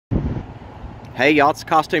Hey y'all, it's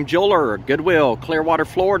Costume Jeweler, Goodwill, Clearwater,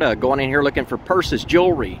 Florida. Going in here looking for purses,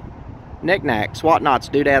 jewelry, knickknacks,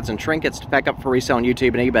 whatnots, doodads, and trinkets to pack up for resale on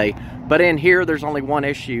YouTube and eBay. But in here, there's only one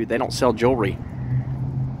issue. They don't sell jewelry.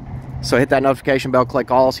 So hit that notification bell, click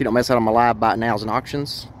all so you don't miss out on my live buy nows and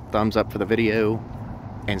auctions. Thumbs up for the video,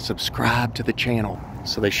 and subscribe to the channel.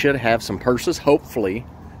 So they should have some purses, hopefully,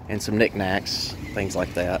 and some knickknacks, things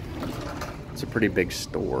like that. It's a pretty big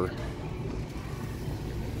store.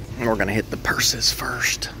 And we're gonna hit the purses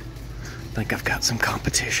first. I think I've got some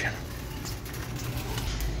competition.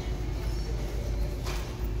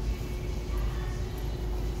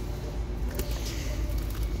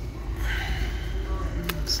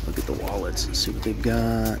 Let's look at the wallets and see what they've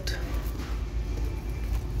got.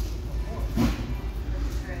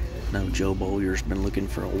 No, Joe Bowyer's been looking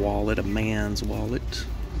for a wallet, a man's wallet.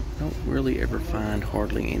 Don't really ever find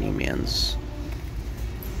hardly any men's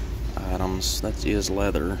items. That is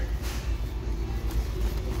leather.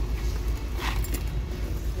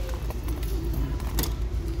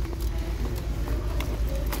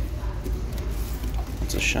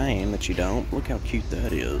 It's a shame that you don't. Look how cute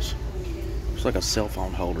that is. Looks like a cell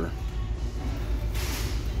phone holder.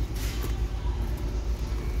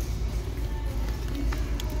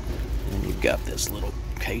 And you've got this little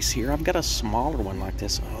case here. I've got a smaller one like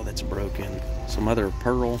this. Oh, that's broken. Some other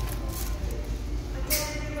pearl.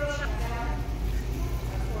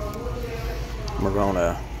 We're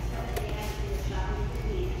gonna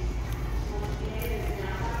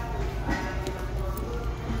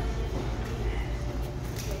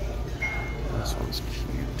this one's cute.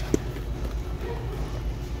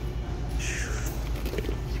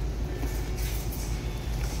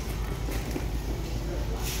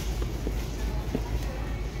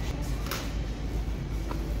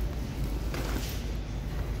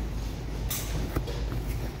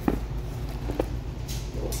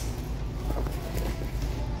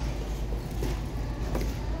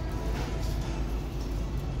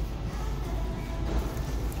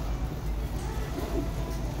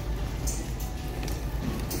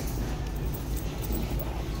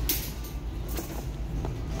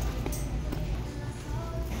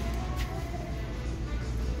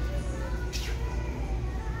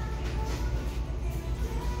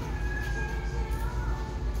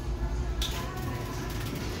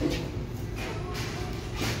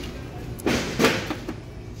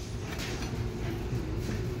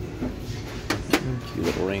 Cute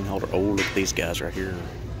little ring holder. Oh, look at these guys right here.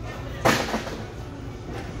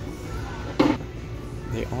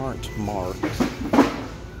 They aren't marked.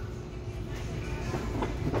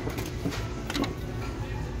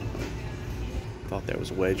 Thought that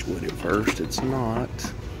was Wedgwood at first. It's not.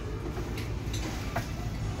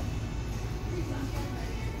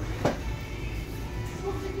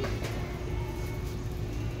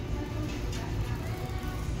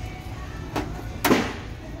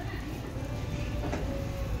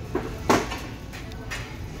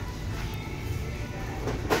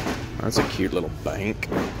 That's a cute little bank.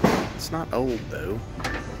 It's not old though.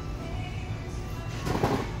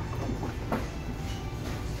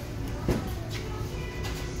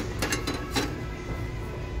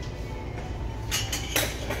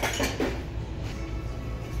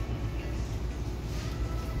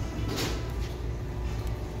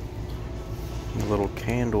 A little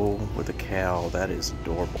candle with a cow. That is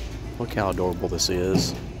adorable. Look how adorable this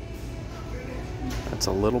is. That's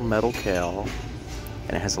a little metal cow.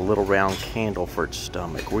 And it has a little round candle for its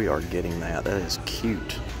stomach. We are getting that. That is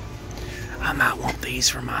cute. I might want these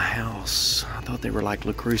for my house. I thought they were like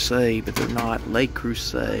Le Creuset, but they're not Le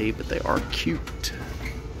Creuset, but they are cute.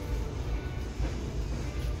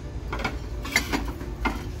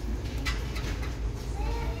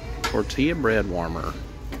 Tortilla bread warmer.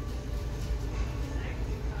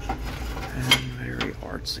 And very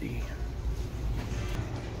artsy.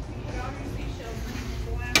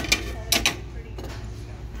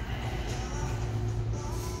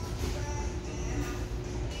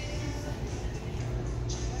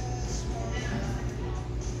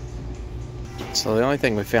 So the only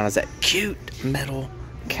thing we found is that cute metal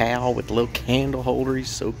cow with a little candle holder. He's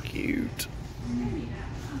so cute.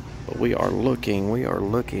 But we are looking.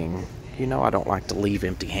 You know I don't like to leave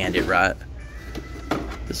empty-handed, right?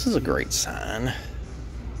 This is a great sign.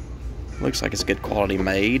 Looks like it's good quality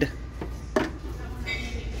made.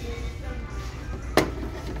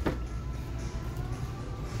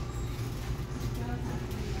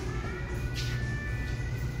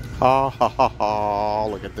 Ha ha ha ha,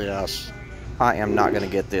 look at this. I am not going to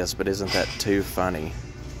get this, but isn't that too funny?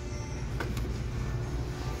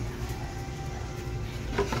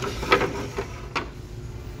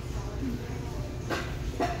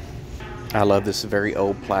 I love this very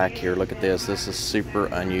old plaque here. Look at this. This is super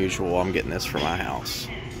unusual. I'm getting this for my house.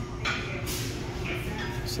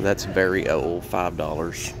 So that's very old,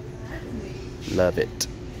 $5. Love it.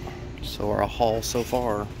 So our haul so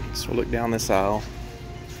far. So we'll look down this aisle.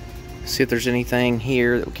 See if there's anything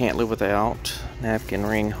here that we can't live without. Napkin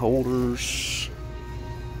ring holders.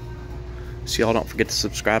 So y'all don't forget to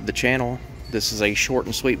subscribe to the channel. This is a short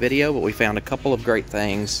and sweet video, but we found a couple of great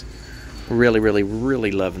things.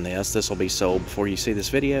 Really loving this. This will be sold before you see this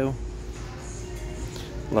video.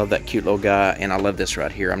 Love that cute little guy, and I love this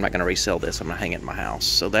right here. I'm not going to resell this. I'm going to hang it in my house.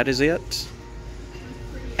 So that is it.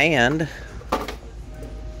 And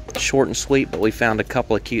short and sweet, but we found a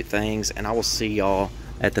couple of cute things, and I will see y'all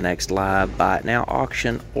at the next live buy it now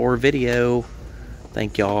auction or video.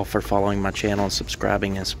 Thank y'all for following my channel and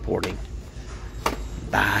subscribing and supporting.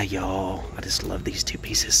 Bye, y'all. I just love these two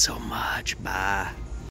pieces so much. Bye.